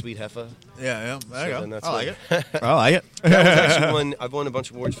like your sweet Heffa. Yeah. There you go. That's I like it. I like it. That was actually I've won a bunch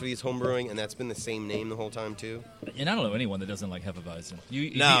of awards for these home brewing, and that's been the same name the whole time, too. And I don't know anyone that doesn't like Hefeweizen. If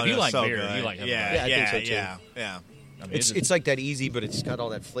you like so beer, good. you like Hefeweizen. Yeah, I think so, too. Yeah. I mean, It's like that easy, but it's got all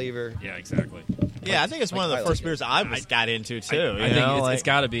that flavor. Yeah, exactly. Yeah, I think it's one of the first beers I got into, too. I think it's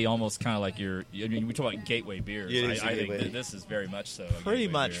got to be almost kind of like we talk about gateway beers. Yeah, I think that this is very much so. Pretty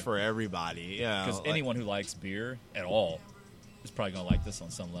much for everybody. Yeah, because anyone who likes beer at all is probably going to like this on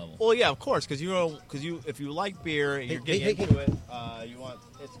some level. Well, yeah, of course, because if you like beer and you're getting into it,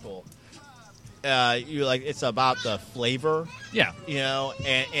 it's cool. You like it's about the flavor. Yeah,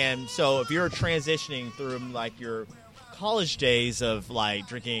 and so if you're transitioning through like your college days of like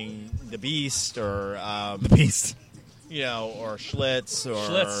drinking the Beast or the Beast, or Schlitz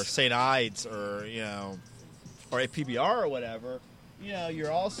or St. Ides or or a PBR or whatever,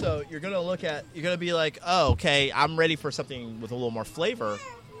 you're gonna be like, oh, okay, I'm ready for something with a little more flavor,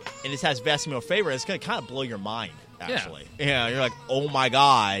 and this has vastly more flavor. It's gonna kind of blow your mind, actually. Yeah, you're like, oh my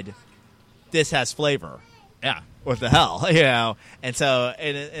God, this has flavor. Yeah, what the hell, And so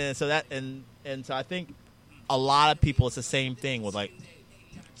so I think a lot of people, it's the same thing with like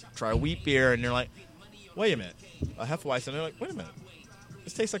try a wheat beer and they're like, wait a minute, a Hefeweizen, and they're like, wait a minute,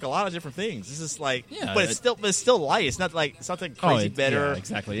 this tastes like a lot of different things. This is like, but it's still light. It's not like something crazy bitter. Yeah,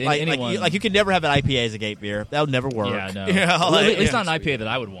 exactly. Like you could never have an IPA as a gate beer. That would never work. Yeah, no. At least not an IPA that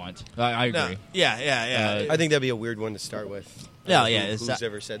I would want. I agree. No. Yeah. I think that'd be a weird one to start with. Who's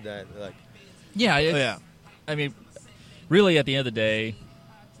ever said that? Like, I mean, really, at the end of the day,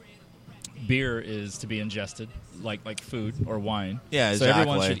 beer is to be ingested like food or wine. Yeah, exactly. So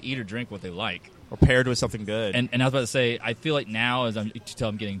everyone should eat or drink what they like. Or paired with something good. And I was about to say, I feel like now,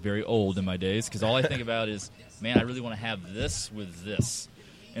 I'm getting very old in my days, because all I think about is, man, I really want to have this with this.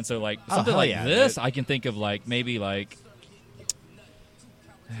 And so, like, something this, I can think of, like, maybe, like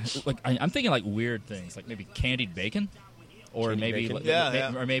I'm thinking, like, weird things, like maybe candied bacon, or maybe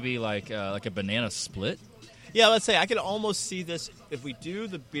like a banana split. Yeah, let's say I could almost see this if we do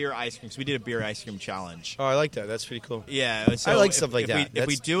the beer ice cream. So we did a beer ice cream challenge. Oh, I like that. That's pretty cool. Yeah, so I like stuff like that. If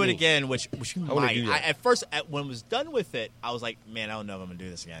we do it again, which we might. Do that. At first, when I was done with it, I was like, man, I don't know if I'm going to do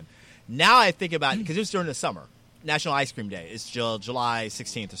this again. Now I think about it, because it was during the summer. National Ice Cream Day. It's July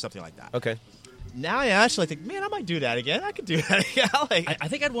 16th or something like that. Okay. Now I actually think, man, I might do that again. I could do that again. I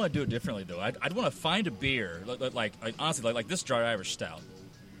think I'd want to do it differently, though. I'd want to find a beer, like honestly, like this dry Irish stout.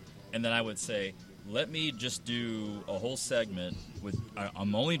 And then I would say, let me just do a whole segment with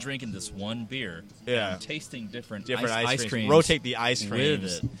I'm only drinking this one beer. Yeah. I'm tasting different ice creams. Rotate the ice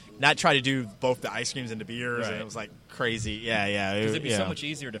creams. Not try to do both the ice creams and the beers. Right. And it was like crazy. Yeah. Because it'd be so much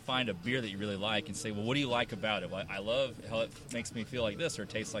easier to find a beer that you really like and say, well, what do you like about it? Well, I love how it makes me feel like this or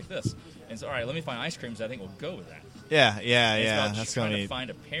tastes like this. And so, all right, let me find ice creams I think will go with that. Yeah. That's going to find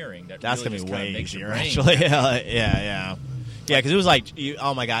a pairing that's really going to be way makes easier, your brain actually. Yeah, because it was like,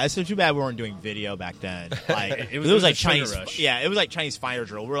 oh my god, it's so too bad we weren't doing video back then. Like it was like Chinese. Rush. Yeah, it was like Chinese fire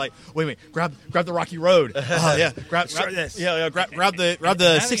drill. We were like, wait, grab the Rocky Road. Oh yeah, grab this. Yeah, grab the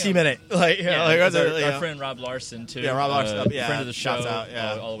 60-minute. Like, our friend Rob Larson too. Yeah, Rob Larson. Friend of the show. Shouts out.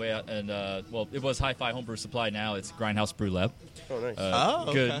 Yeah, all the way out. And well, it was Hi-Fi Homebrew Supply. Now it's Grindhouse Brew Lab.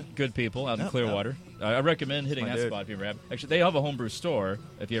 Oh, nice. Good people out in Clearwater. I recommend hitting that spot if you ever have. Actually, they have a homebrew store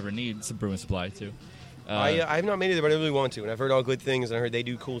if you ever need some brewing supply too. I have not made it there, but I really want to. And I've heard all good things, and I heard they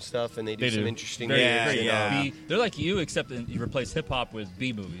do cool stuff, and they do some interesting things. They're like you, except that you replace hip-hop with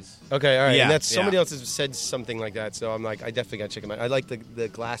B-movies. Okay, all right. Yeah, and that's somebody else has said something like that, so I'm like, I definitely got to check them out. I like the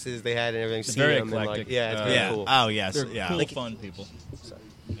glasses they had and everything. It's very eclectic. And like, it's very cool. Oh, yes. They're cool, fun people.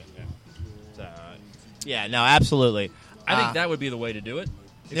 No, absolutely. I think that would be the way to do it.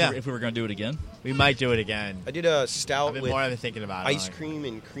 If we were going to do it again. We might do it again. I did a stout I've with been thinking about ice cream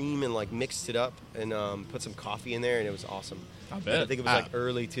and cream and like mixed it up and put some coffee in there, and it was awesome. I bet. I think it was like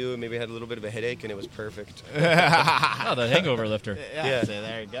early too, and maybe I had a little bit of a headache, and it was perfect. The hangover lifter. Yeah. So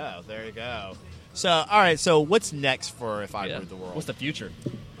there you go. So all right. So what's next for If I Brewed the World? What's the future?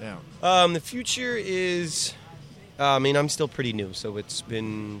 Yeah. The future is. I mean, I'm still pretty new, so it's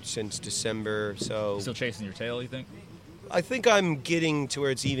been since December. So still chasing your tail, you think? I think I'm getting to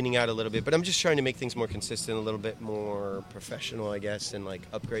where it's evening out a little bit, but I'm just trying to make things more consistent, a little bit more professional, I guess, and like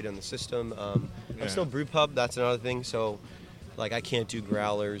upgrade on the system. I'm still brew pub. That's another thing. So, like, I can't do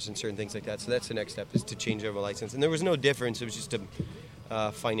growlers and certain things like that. So that's the next step, is to change over a license. And there was no difference. It was just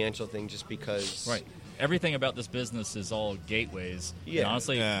a financial thing, just because. Right. Everything about this business is all gateways. Yeah. And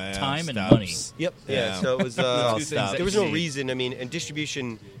honestly, time and steps. money. Yep. Yeah. So it was. There was no reason. I mean, and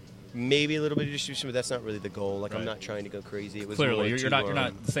distribution. Maybe a little bit of distribution, but that's not really the goal. Like, I'm not trying to go crazy. It was clearly you're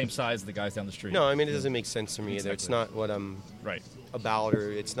not the same size as the guys down the street. No, I mean, it doesn't make sense for me either. It's not what I'm about,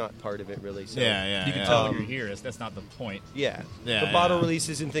 or it's not part of it really. So you can tell when you're here. That's not the point. The bottle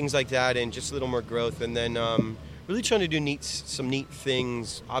releases and things like that, and just a little more growth, and then really trying to do some neat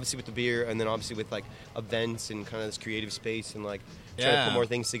things. Obviously with the beer, and then obviously with like events and kind of this creative space, and like trying to put more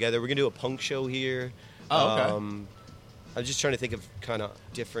things together. We're gonna do a punk show here. Oh, okay. I'm just trying to think of kind of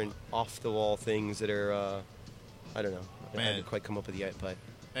different off-the-wall things that are, I don't know. I haven't quite come up with it yet, but.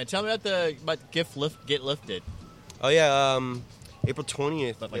 And tell me about Get Lifted. Oh, yeah, April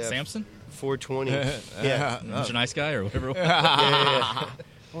 20th. Like Samson? 420. Yeah. Such a nice guy or whatever. Yeah. I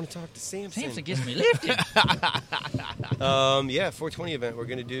want to talk to Samson. Samson gets me lifted. 420 event. We're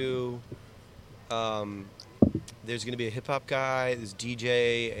going to do, there's going to be a hip-hop guy, there's DJ,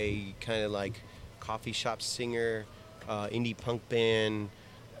 a kind of like coffee shop singer, indie punk band,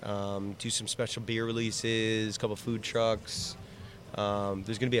 do some special beer releases, a couple food trucks. There's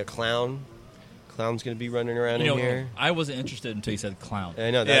going to be a clown. Clown's going to be running around in here. I wasn't interested until you said clown.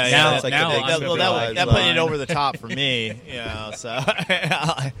 I know. That's like that put it over the top for me. So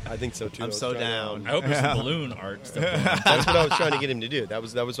I think so too. I'm so down. I hope there's some balloon art stuff going on. That's what I was trying to get him to do. That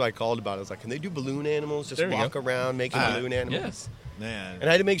was what I called about. I was like, can they do balloon animals? Just walk around making balloon animals. Yes, man. And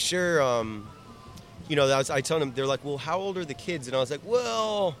I had to make sure. I told them, they're like, well, how old are the kids? And I was like,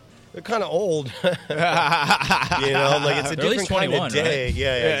 well, they're kind of old. Like it's a different kind of day. Right?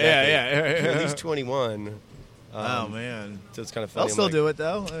 Yeah, exactly. They're at least 21. Oh man, so it's kind of funny. They'll still do it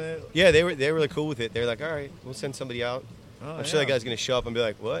though. Yeah, they were really cool with it. They're like, all right, we'll send somebody out. I'm sure that guy's gonna show up and be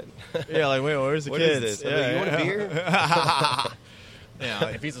like, what? Like, wait, where's the What kids? is this? Like, you want a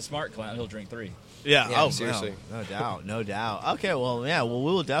beer? If he's a smart clown, he'll drink 3. Yeah. Seriously. No doubt. Okay. Well, we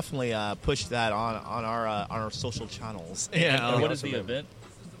will definitely push that on our social channels. And what is the event?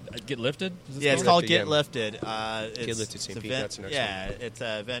 Get Lifted? It's called Get Lifted. Get Lifted St. Pete. That's the next one. It's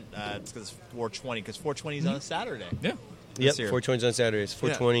an event. It's because 420. Because 420 is on a Saturday. Yeah. Yep. 420 is on Saturdays.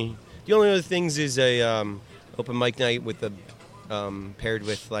 420. Yeah. The only other things is a open mic night with paired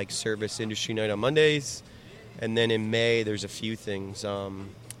with like service industry night on Mondays, and then in May there's a few things.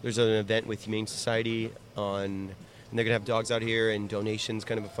 There's an event with Humane Society and they're gonna have dogs out here and donations,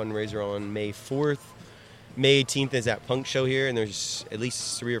 kind of a fundraiser on May 4th. May 18th is that punk show here, and there's at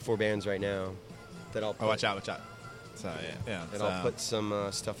least 3 or 4 bands right now that I'll put. Watch out. So, yeah. And I'll put some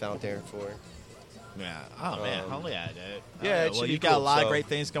stuff out there for. Yeah. Oh, man. Hell yeah, dude. Yeah, well, you've got a lot of great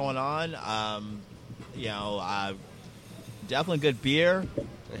things going on. Definitely good beer.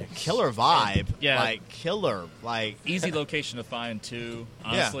 Killer vibe. Killer. Easy location to find, too.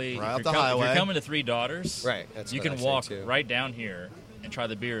 Honestly, right if off the highway. If you're coming to Three Daughters, right, that's you can walk right down here and try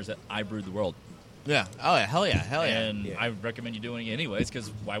the beers that I Brewed the World. Yeah. Oh, yeah. Hell yeah. And I recommend you doing it anyways, because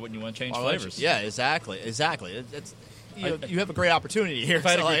why wouldn't you want to change flavors? Yeah, exactly. It's you have a great opportunity here. If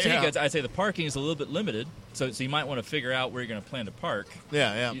I had to critique, I'd say the parking is a little bit limited, so you might want to figure out where you're going to plan to park.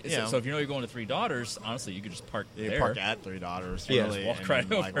 Yeah. So if you know you're going to Three Daughters, honestly, you could just park there. Park at Three Daughters. Yeah, really, just walk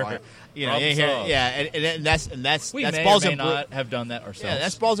right over. And that's we that's may Balls or may and Brew. not have done that ourselves. Yeah,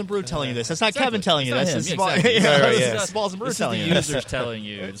 that's Balls and Brew telling you this. That's not Exactly. Kevin telling you It's this. not It's him. Balls, Balls and Brew This telling is you the this. users telling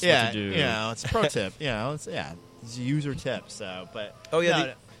you this is Yeah, what to do. it's a pro tip. It's a user tip. So, but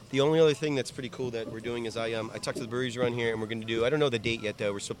the only other thing that's pretty cool that we're doing is I talked to the breweries around here, and we're going to do, I don't know the date yet,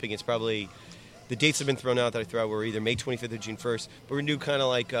 though. We're still picking. It's probably, the dates have been thrown out that I threw out were either May 25th or June 1st. But we're going to do kind of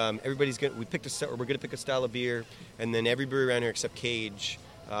like we're going to pick a style of beer, and then every brewery around here except Cage,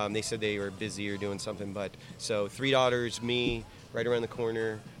 they said they were busy or doing something. But so Three Daughters, me, right around the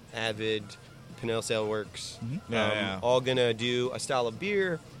corner, Avid, Pinell Sale Works, all going to do a style of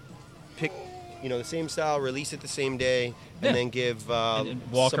beer, pick the same style, release it the same day, and then give and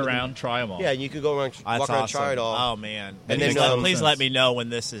walk around, try them all. Yeah, you could go around, walk around, try it all. Oh man! And then please let me know when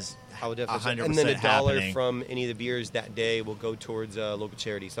this is. I would definitely. 100% And then $1 happening. from any of the beers that day will go towards local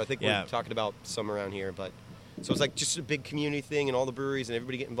charity. So I think we're talking about some around here, but so it's like just a big community thing, and all the breweries and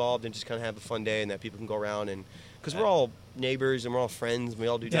everybody get involved and just kind of have a fun day, and that people can go around and because we're all neighbors and we're all friends, and we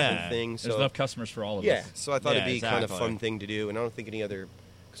all do different things. So there's enough customers for all of us. Yeah, so I thought it'd be kind of a fun thing to do, and I don't think any other.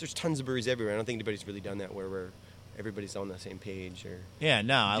 Because there's tons of breweries everywhere. I don't think anybody's really done that where everybody's on the same page. I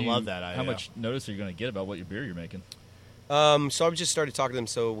love that idea. How much notice are you going to get about what your beer you're making? So I've just started talking to them.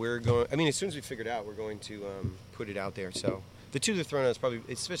 So we're going. I mean, as soon as we figure it out, we're going to put it out there. So the two they're throwing out is probably,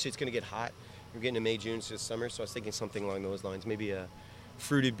 especially it's going to get hot. We're getting to May, June, so it's summer. So I was thinking something along those lines. Maybe a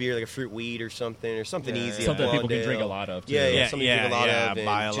fruited beer, like a fruit weed or something easy. Something people can drink a lot of. Too. Something you drink a lot of.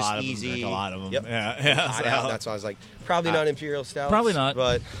 Buy a just lot of easy. them, drink a lot of them. Yep. That's why I was like, probably not Imperial Stouts. Probably not.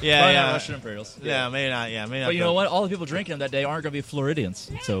 But probably not Russian Imperials. Maybe not. But you know what? All the people drinking them that day aren't going to be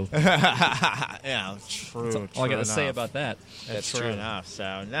Floridians. So true. All I got to say about that. That's true enough. So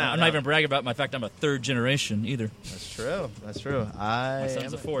I'm not even bragging about my fact I'm a third generation either. That's true. My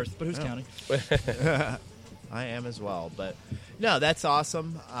son's a fourth, but who's counting? I am as well, but no, that's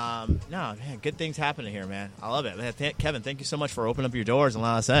awesome. Man, good things happening here, man. I love it. Man, Kevin, thank you so much for opening up your doors and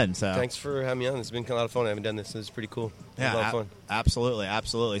letting us in. So thanks for having me on. It's been a lot of fun. I haven't done this. This is pretty cool. Yeah, a lot of fun.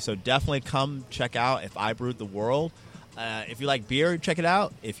 Absolutely. So definitely come check out If I Brewed the World. If you like beer, check it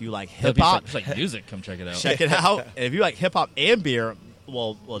out. If you like hip hop, it's like music, come check it out. Check it out. And if you like hip hop and beer.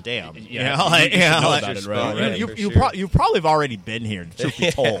 Well, damn. You know about it, right? You probably have already been here, truth be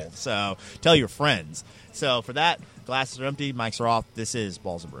told. So tell your friends. So for that, glasses are empty, mics are off. This is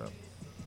Balls and Brew.